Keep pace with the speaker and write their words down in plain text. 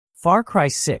Far Cry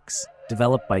 6,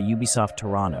 developed by Ubisoft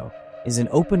Toronto, is an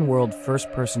open-world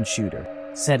first-person shooter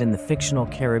set in the fictional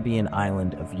Caribbean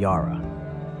island of Yara.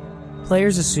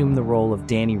 Players assume the role of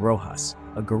Dani Rojas,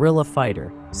 a guerrilla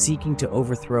fighter seeking to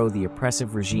overthrow the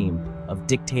oppressive regime of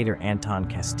dictator Anton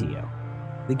Castillo.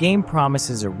 The game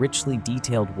promises a richly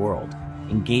detailed world,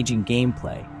 engaging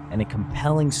gameplay, and a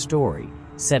compelling story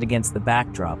set against the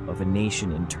backdrop of a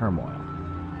nation in turmoil.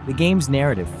 The game's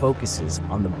narrative focuses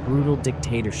on the brutal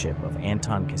dictatorship of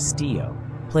Anton Castillo,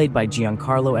 played by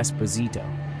Giancarlo Esposito,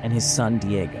 and his son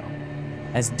Diego.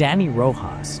 As Dani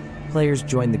Rojas, players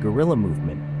join the guerrilla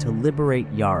movement to liberate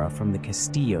Yara from the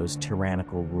Castillo's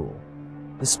tyrannical rule.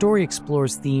 The story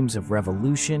explores themes of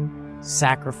revolution,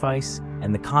 sacrifice,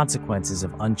 and the consequences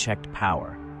of unchecked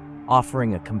power,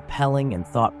 offering a compelling and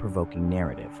thought-provoking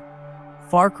narrative.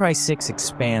 Far Cry 6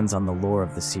 expands on the lore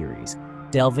of the series,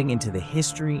 delving into the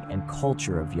history and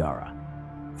culture of Yara.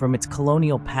 From its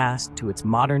colonial past to its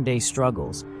modern-day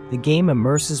struggles, the game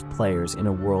immerses players in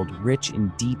a world rich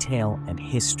in detail and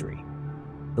history.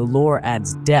 The lore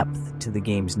adds depth to the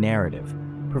game's narrative,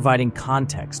 providing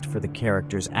context for the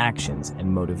characters' actions and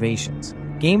motivations.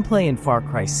 Gameplay in Far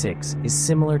Cry 6 is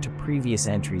similar to previous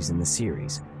entries in the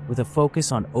series, with a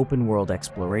focus on open-world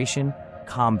exploration,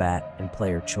 combat, and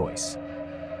player choice.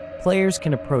 Players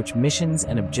can approach missions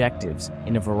and objectives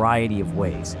in a variety of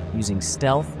ways, using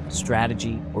stealth,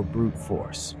 strategy, or brute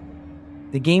force.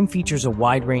 The game features a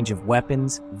wide range of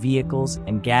weapons, vehicles,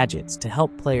 and gadgets to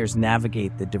help players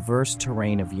navigate the diverse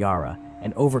terrain of Yara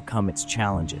and overcome its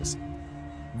challenges.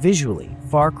 Visually,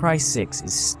 Far Cry 6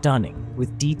 is stunning,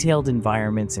 with detailed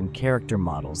environments and character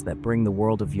models that bring the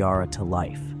world of Yara to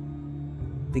life.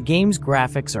 The game's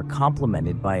graphics are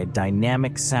complemented by a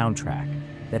dynamic soundtrack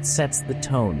that sets the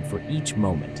tone for each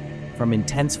moment, from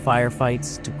intense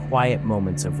firefights to quiet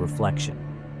moments of reflection.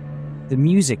 The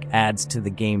music adds to the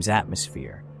game's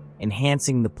atmosphere,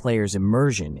 enhancing the player's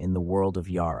immersion in the world of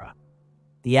Yara.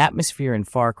 The atmosphere in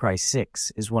Far Cry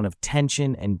 6 is one of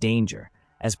tension and danger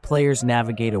as players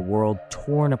navigate a world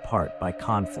torn apart by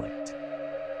conflict.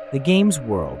 The game's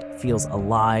world feels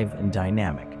alive and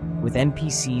dynamic, with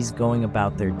NPCs going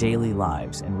about their daily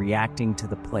lives and reacting to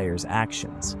the player's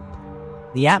actions.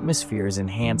 The atmosphere is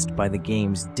enhanced by the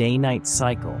game's day-night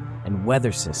cycle and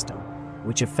weather system,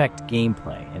 which affect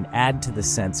gameplay and add to the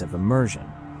sense of immersion.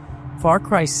 Far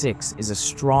Cry 6 is a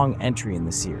strong entry in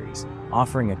the series,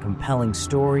 offering a compelling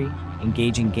story,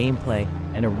 engaging gameplay,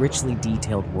 and a richly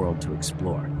detailed world to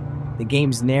explore. The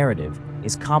game's narrative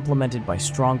is complemented by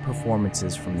strong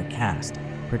performances from the cast,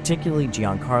 particularly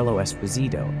Giancarlo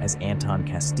Esposito as Anton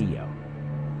Castillo.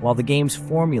 While the game's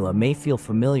formula may feel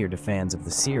familiar to fans of the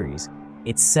series,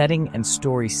 its setting and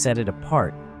story set it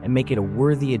apart and make it a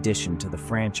worthy addition to the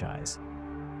franchise.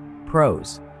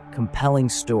 Pros: compelling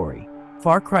story.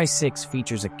 Far Cry 6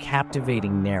 features a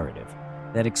captivating narrative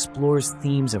that explores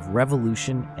themes of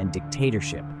revolution and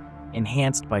dictatorship,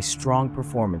 enhanced by strong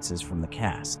performances from the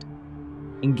cast.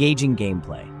 Engaging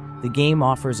gameplay. The game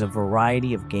offers a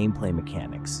variety of gameplay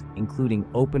mechanics, including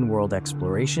open-world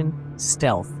exploration,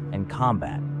 stealth, and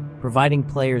combat, providing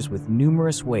players with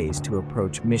numerous ways to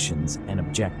approach missions and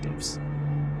objectives.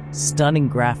 Stunning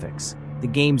graphics. The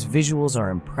game's visuals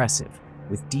are impressive,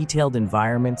 with detailed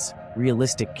environments,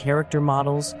 realistic character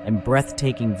models, and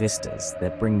breathtaking vistas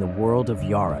that bring the world of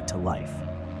Yara to life.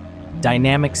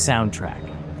 Dynamic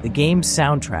soundtrack. The game's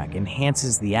soundtrack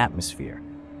enhances the atmosphere,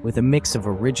 with a mix of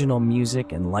original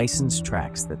music and licensed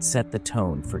tracks that set the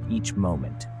tone for each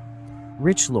moment.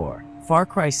 Rich lore. Far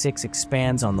Cry 6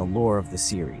 expands on the lore of the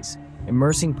series,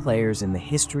 immersing players in the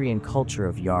history and culture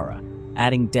of Yara,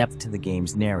 adding depth to the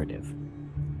game's narrative.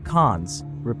 Cons: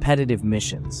 repetitive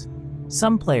missions.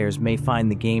 Some players may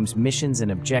find the game's missions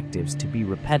and objectives to be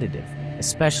repetitive,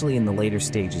 especially in the later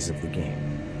stages of the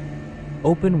game.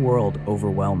 Open world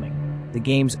overwhelming. The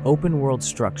game's open world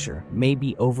structure may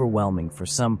be overwhelming for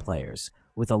some players,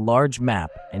 with a large map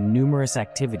and numerous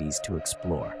activities to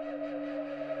explore.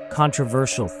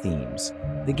 Controversial themes.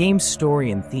 The game's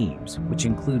story and themes, which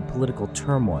include political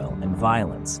turmoil and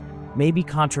violence, may be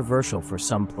controversial for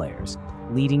some players,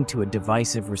 leading to a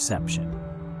divisive reception.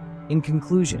 In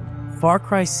conclusion, Far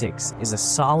Cry 6 is a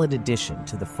solid addition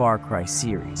to the Far Cry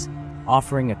series,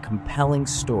 offering a compelling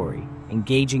story,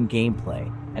 engaging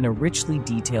gameplay, and a richly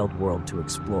detailed world to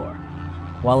explore.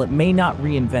 While it may not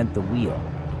reinvent the wheel,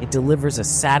 it delivers a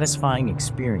satisfying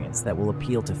experience that will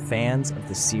appeal to fans of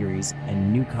the series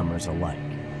and newcomers alike.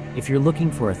 If you're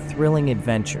looking for a thrilling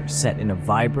adventure set in a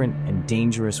vibrant and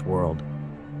dangerous world,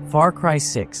 Far Cry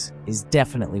 6 is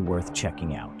definitely worth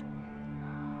checking out.